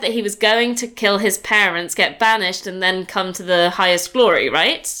said that he was going to kill his parents, get banished, and then come to the highest glory,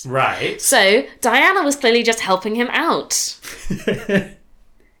 right? Right. So, Diana was clearly just helping him out.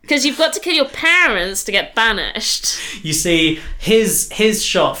 Because you've got to kill your parents to get banished. You see, his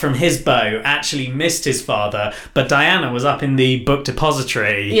shot from his bow actually missed his father, but Diana was up in the book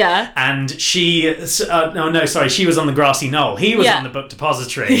depository. Yeah. And she was on the grassy knoll. He was on the book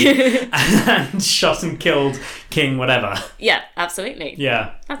depository and shot and killed King whatever. Yeah, absolutely.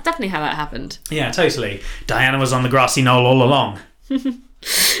 Yeah. That's definitely how that happened. Yeah, totally. Diana was on the grassy knoll all along.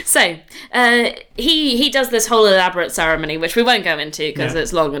 So, he does this whole elaborate ceremony, which we won't go into because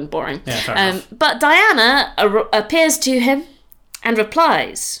it's long and boring. Yeah, fair enough. But Diana appears to him and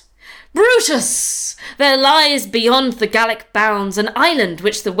replies, "Brutus, there lies beyond the Gallic bounds an island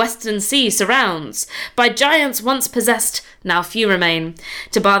which the western sea surrounds. By giants once possessed, now few remain,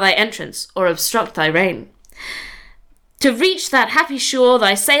 to bar thy entrance or obstruct thy reign. To reach that happy shore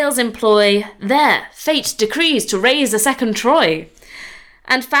thy sails employ, there fate decrees to raise a second Troy,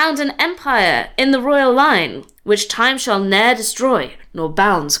 and found an empire in the royal line, which time shall ne'er destroy, nor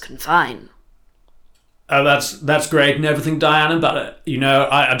bounds confine." Oh, that's great and everything, Diana, but,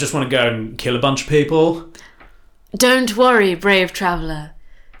 I just want to go and kill a bunch of people. "Don't worry, brave traveller.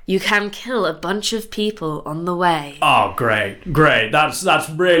 You can kill a bunch of people on the way." Oh, great. That's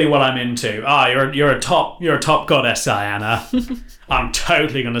really what I'm into. You're a top goddess, Diana. I'm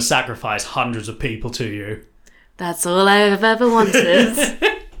totally going to sacrifice hundreds of people to you. That's all I've ever wanted.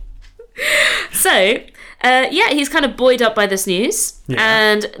 So, he's kind of buoyed up by this news. Yeah.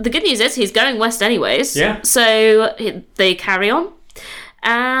 And the good news is he's going west anyways. Yeah. So they carry on.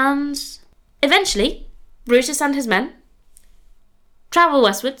 And eventually, Brutus and his men travel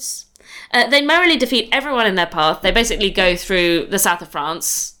westwards. They merrily defeat everyone in their path. They basically go through the south of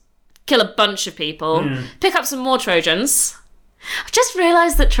France, kill a bunch of people, pick up some more Trojans. I've just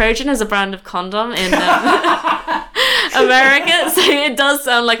realised that Trojan is a brand of condom in America, so it does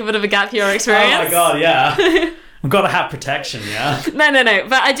sound like a bit of a gap year experience. Oh my god, yeah. I've got to have protection, yeah? No,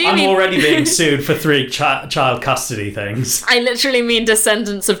 but I do I'm mean... already being sued for 3 child custody things. I literally mean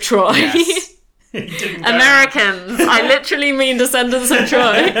descendants of Troy. Yes. Americans. I literally mean Descendants of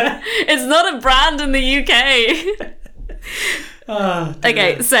Troy. It's not a brand in the UK.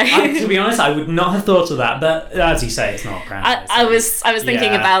 Okay, so to be honest, I would not have thought of that, but as you say, it's not a brand. I was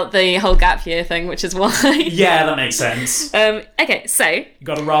thinking about the whole gap year thing, which is why. Yeah, that makes sense. Okay, so You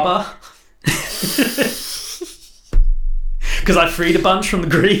got a rubber? Because I freed a bunch from the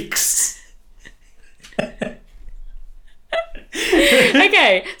Greeks.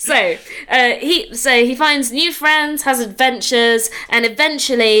 Okay, so he finds new friends, has adventures, and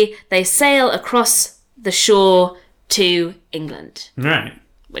eventually they sail across the shore to England, Right.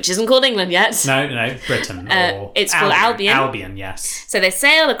 which isn't called England yet. No, Britain. Or it's called Albion. Albion, yes. So they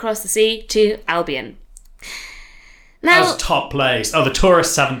sail across the sea to Albion. That Now, was top place. Oh, the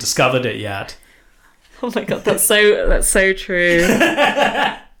tourists haven't discovered it yet. oh my god, that's so true.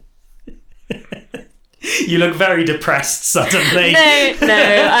 You look very depressed suddenly.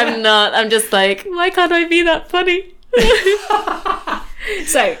 No, I'm not. I'm just like, why can't I be that funny?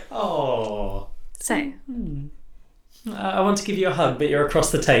 Oh. So I want to give you a hug, but you're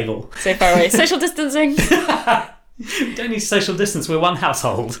across the table. so far away. Social distancing. We don't need social distance. We're one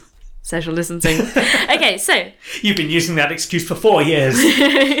household. Social distancing. Okay, so You've been using that excuse for 4 years.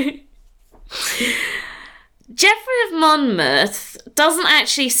 Geoffrey of Monmouth doesn't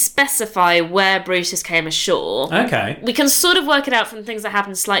actually specify where Brutus came ashore. Okay. We can sort of work it out from things that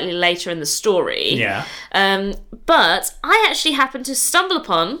happen slightly later in the story. Yeah. But I actually happened to stumble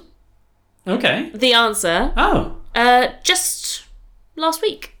upon Okay. the answer Oh. just last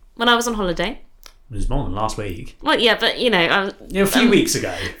week when I was on holiday. It was more than last week. Well, yeah, but A few weeks ago.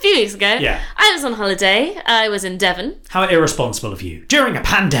 a few weeks ago, Yeah. I was on holiday. I was in Devon How irresponsible of you. During a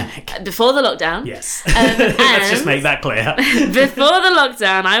pandemic. before the lockdown. Yes. Let's just make that clear. Before the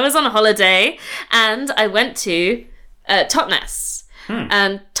lockdown, I was on a holiday and I went to Totnes.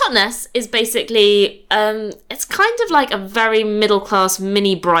 And Totnes is basically, it's kind of like a very middle-class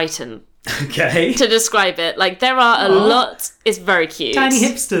mini Brighton, Okay. to describe it. Like, there are a lot... It's very cute. Tiny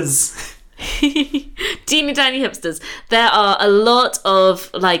hipsters. Teeny tiny hipsters. There are a lot of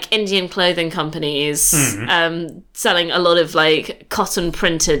like Indian clothing companies selling a lot of like cotton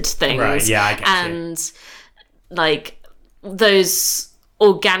printed things. Right, yeah, I get you. And like those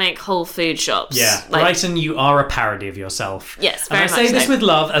organic whole food shops. Yeah. Like, Brighton, you are a parody of yourself. Yes, And very I say much this so. with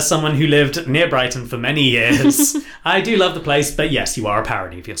love as someone who lived near Brighton for many years. I do love the place, but yes, you are a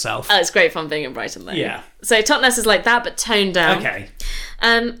parody of yourself. Oh, it's great fun being in Brighton though. Yeah. So Totnes is like that but toned down. Okay.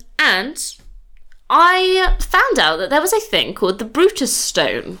 And I found out that there was a thing called the Brutus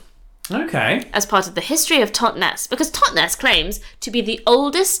Stone Okay. as part of the history of Totnes, because Totnes claims to be the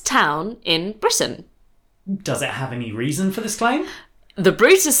oldest town in Britain. Does it have any reason for this claim? The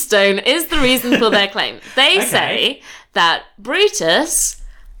Brutus Stone is the reason for their claim. They Okay. say that Brutus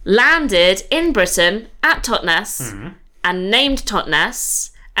landed in Britain at Totnes and named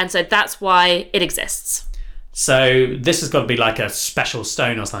Totnes, and so that's why it exists. So this has got to be like a special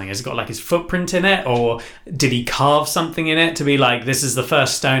stone or something. Has it got like his footprint in it, or did he carve something in it to be like, this is the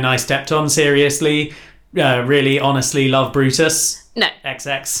first stone I stepped on seriously? Really, honestly, love Brutus? No.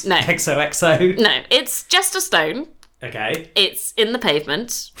 XX? No. XOXO? No, it's just a stone. Okay. It's in the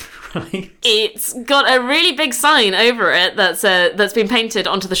pavement. Right. It's got a really big sign over it that's been painted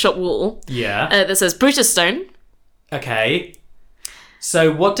onto the shop wall Yeah. that says Brutus Stone. Okay.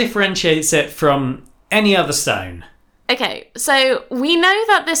 So what differentiates it from any other stone? Okay, so we know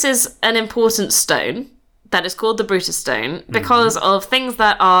that this is an important stone that is called the Brutus Stone because of things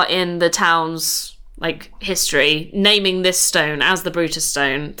that are in the town's like history, naming this stone as the Brutus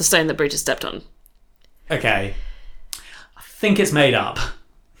Stone, the stone that Brutus stepped on. Okay. I think it's made up.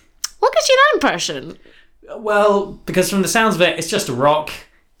 What gives you that impression? Well, because from the sounds of it, it's just a rock.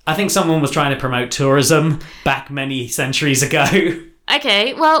 I think someone was trying to promote tourism back many centuries ago.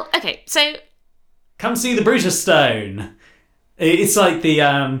 Okay, so Come see the Brutus Stone. It's like the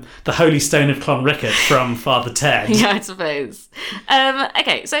Holy Stone of Clonrickett from Father Ted. yeah, I suppose.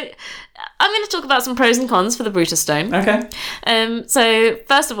 Okay, so I'm going to talk about some pros and cons for the Brutus Stone. Okay. So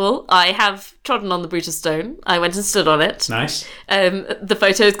first of all, I have trodden on the Brutus Stone. I went and stood on it. Nice. The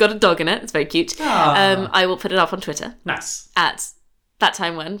photo's got a dog in it. It's very cute. Ah. I will put it up on Twitter Nice. at that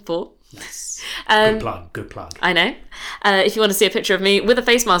time when for. Nice. Um, Good plug. Good plug. I know. If you want to see a picture of me with a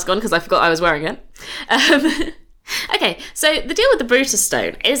face mask on, because I forgot I was wearing it. Okay, so the deal with the Brutus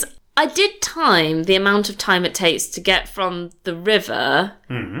Stone is I did time the amount of time it takes to get from the river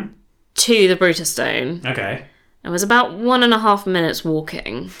to the Brutus Stone. Okay. It was about 1.5 minutes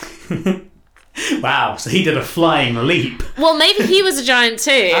walking. Wow. So he did a flying leap. Well, maybe he was a giant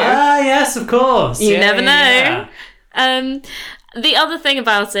too. Ah, yes, of course. You Yeah, never know. yeah. The other thing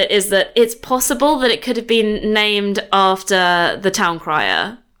about it is that it's possible that it could have been named after the town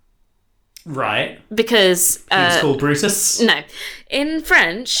crier. Right. Because... He was called Brutus? No. In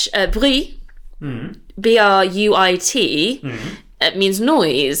French, bruit, B-R-U-I-T, it means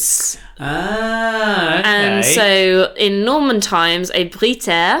noise. Ah, okay. And so in Norman times, a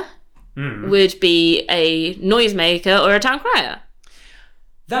bruitaire would be a noisemaker or a town crier.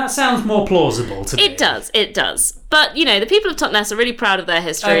 That sounds more plausible to me. It does. But, you know, the people of Totnes are really proud of their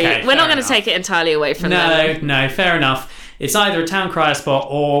history. Okay, We're not going enough. to take it entirely away from them. No, fair enough. It's either a town crier spot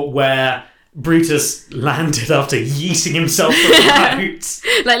or where Brutus landed after yeeting himself from the boat.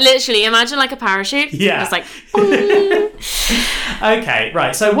 Like, literally, imagine like a parachute. Yeah. It's like, Okay,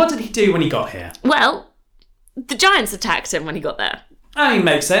 right. So what did he do when he got here? well, the giants attacked him when he got there. I mean,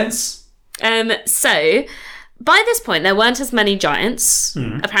 makes sense. So, by this point, there weren't as many giants.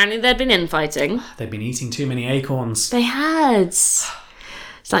 Apparently, there'd been infighting. They've been eating too many acorns. They had. It's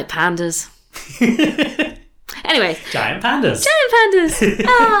like pandas. Anyway. Giant pandas.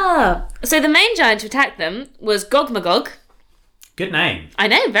 So the main giant to attack them was Gog Magog. Good name. I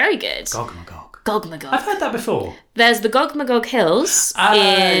know, very good. Gog Magog. Gog Magog. I've heard that before. There's the Gog Magog Hills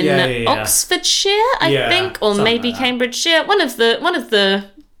in yeah. Oxfordshire, I think, or something maybe like that. Cambridgeshire. One of the.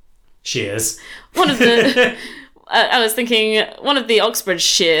 Cheers. I was thinking one of the Oxbridge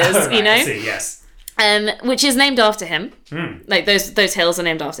shears, Oh, right, you know, I see, yes. which is named after him. Like those hills are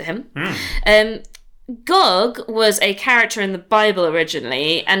named after him. Gog was a character in the Bible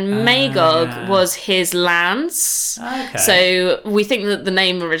originally, and Magog was his lands. Okay. So we think that the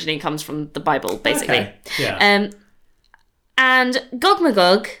name originally comes from the Bible, basically. Okay. Yeah. And Gog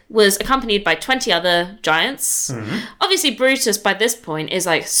Magog was accompanied by 20 other giants. Obviously, Brutus, by this point, is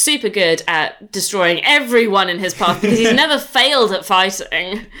like super good at destroying everyone in his path because he's never failed at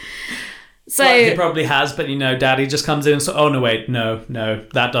fighting. So Well, he probably has, but you know, Daddy just comes in and so, oh no, wait, no,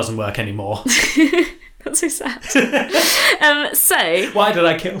 that doesn't work anymore. that's so sad. So Why did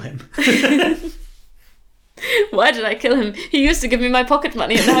I kill him? why did I kill him? He used to give me my pocket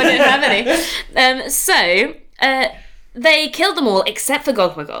money, and now I don't have any. They killed them all except for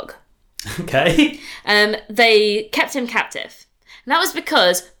Gog Magog. Okay. They kept him captive. And that was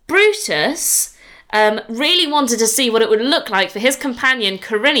because Brutus really wanted to see what it would look like for his companion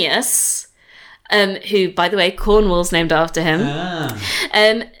Corineus, who, by the way, Cornwall's named after him.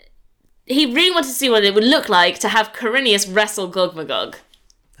 He really wanted to see what it would look like to have Corineus wrestle Gog Magog.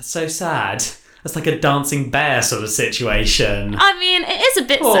 That's so sad. That's like a dancing bear sort of situation. I mean, it is a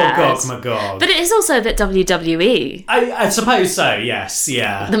bit Poor sad. Gog Magog. But it is also a bit WWE. I suppose so, yes,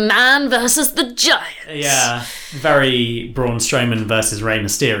 yeah. The man versus the giant. Yeah. Very Braun Strowman versus Rey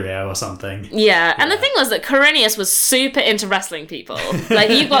Mysterio or something. Yeah, and the thing was that Corineus was super into wrestling people. Like,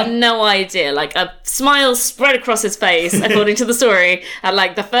 you got no idea. Like, a smile spread across his face, according to the story, at,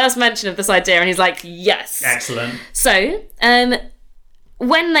 like, the first mention of this idea, and he's like, yes. Excellent. So,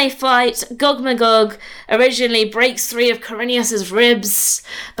 when they fight, Gog Magog originally breaks 3 of Corineus's ribs,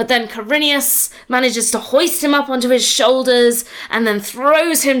 but then Corineus manages to hoist him up onto his shoulders and then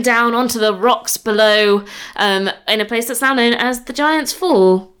throws him down onto the rocks below, in a place that's now known as the Giant's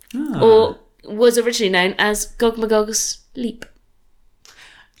Fall, or was originally known as Gog Magog's Leap.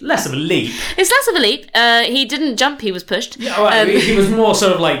 Less of a leap. It's less of a leap. He didn't jump, he was pushed. Yeah, well, he was more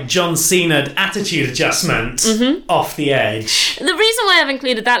sort of like John Cena attitude adjustment off the edge. The reason why I've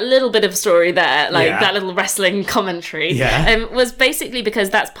included that little bit of story there, like that little wrestling commentary, was basically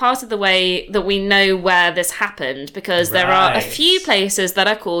because that's part of the way that we know where this happened, because there are a few places that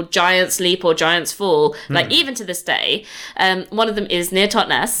are called Giant's Leap or Giant's Fall, like even to this day. One of them is near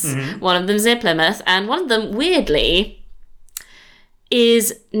Totnes, one of them is near Plymouth, and one of them, weirdly,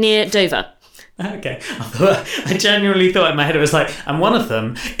 is near Dover. Okay. I genuinely thought in my head it was like, and one of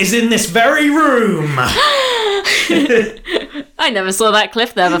them is in this very room. I never saw that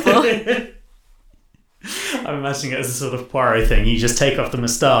cliff there before. I'm imagining it as a sort of Poirot thing. You just take off the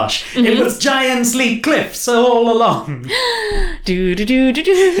moustache. It was Giant's Leap Cliffs all along. do do do do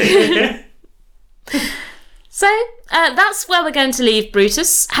do. So, that's where we're going to leave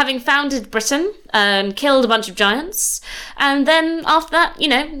Brutus, having founded Britain, killed a bunch of giants, and then after that, you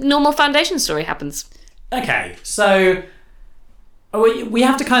know, normal foundation story happens. Okay, so we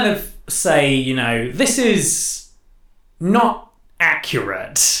have to kind of say, you know, this is not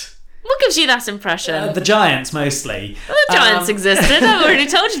accurate. What gives you that impression? The giants, mostly. Well, the giants existed. I've already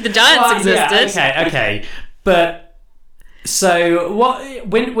told you the giants existed. Yeah, okay. But... So what?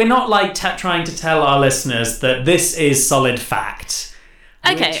 We're not like trying to tell our listeners that this is solid fact.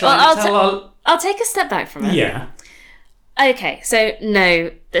 Okay, well I'll take a step back from it. Yeah. Okay, so no,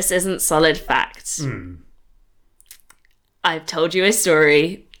 this isn't solid fact. I've told you a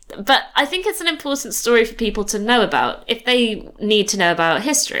story. But I think it's an important story for people to know about if they need to know about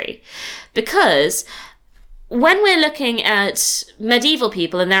history. Because when we're looking at medieval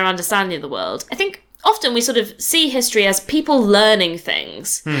people and their understanding of the world, I think often we sort of see history as people learning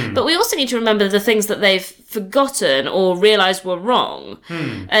things. But we also need to remember the things that they've forgotten or realised were wrong.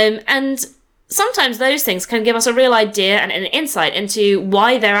 And sometimes those things can give us a real idea and an insight into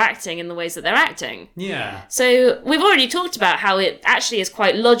why they're acting in the ways that they're acting. Yeah. So we've already talked about how it actually is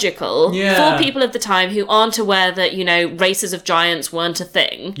quite logical for people of the time who aren't aware that, you know, races of giants weren't a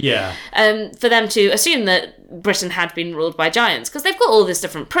thing. Yeah. For them to assume that Britain had been ruled by giants, because they've got all this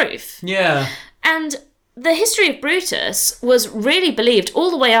different proof. Yeah. And the history of Brutus was really believed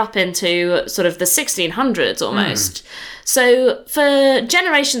all the way up into sort of the 1600s almost. So for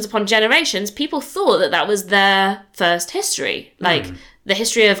generations upon generations, people thought that that was their first history, like the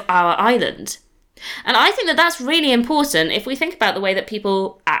history of our island. And I think that that's really important if we think about the way that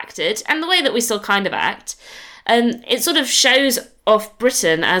people acted and the way that we still kind of act. It sort of shows off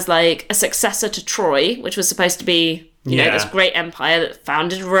Britain as like a successor to Troy, which was supposed to be, you know, this great empire that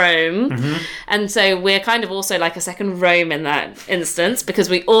founded Rome. And so we're kind of also like a second Rome in that instance,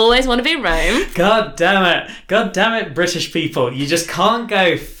 because we always want to be Rome. God damn it, British people. You just can't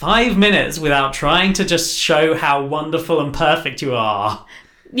go 5 minutes without trying to just show how wonderful and perfect you are.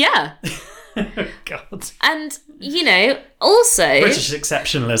 Yeah. Oh, God. And, you know, also... British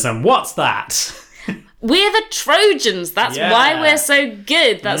exceptionalism. What's that? We're the Trojans. That's why we're so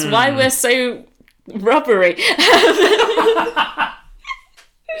good. That's why we're so rubbery.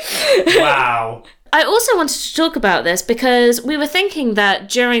 Wow. I also wanted to talk about this because we were thinking that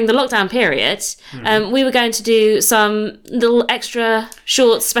during the lockdown period, we were going to do some little extra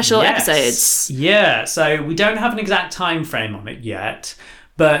short special episodes. Yeah, so we don't have an exact time frame on it yet,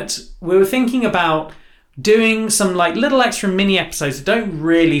 but we were thinking about doing some like little extra mini episodes that don't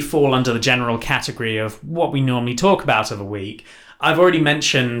really fall under the general category of what we normally talk about of a week. I've already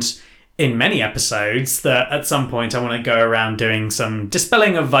mentioned in many episodes that at some point I want to go around doing some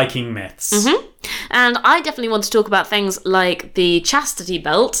dispelling of Viking myths. And I definitely want to talk about things like the chastity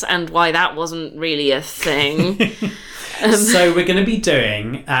belt and why that wasn't really a thing. So we're going to be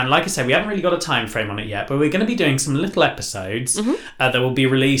doing, and like I said, we haven't really got a time frame on it yet, but we're going to be doing some little episodes that will be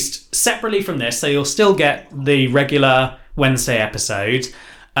released separately from this, so you'll still get the regular Wednesday episode,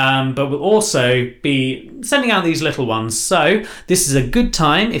 but we'll also be sending out these little ones. So this is a good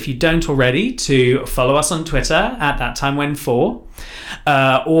time, if you don't already, to follow us on Twitter at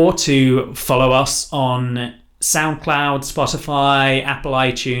ThatTimeWhen4, or to follow us on SoundCloud, Spotify, Apple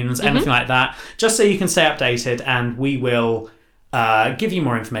iTunes, anything like that, just so you can stay updated, and we will give you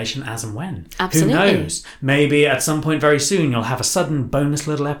more information as and when. Absolutely. Who knows? Maybe at some point very soon you'll have a sudden bonus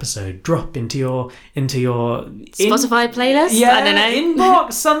little episode drop into your Spotify playlist? Yeah, I don't know.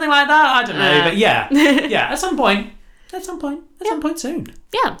 Inbox, something like that. I don't know, but yeah, at some point soon.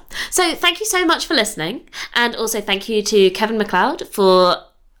 Yeah. So thank you so much for listening, and also thank you to Kevin MacLeod for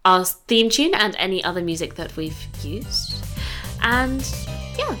our theme tune and any other music that we've used. And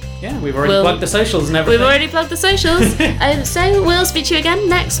yeah, we've already plugged the socials and everything. We've already plugged the socials. So we'll speak to you again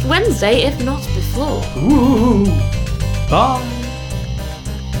next Wednesday, if not before. Ooh. Bye.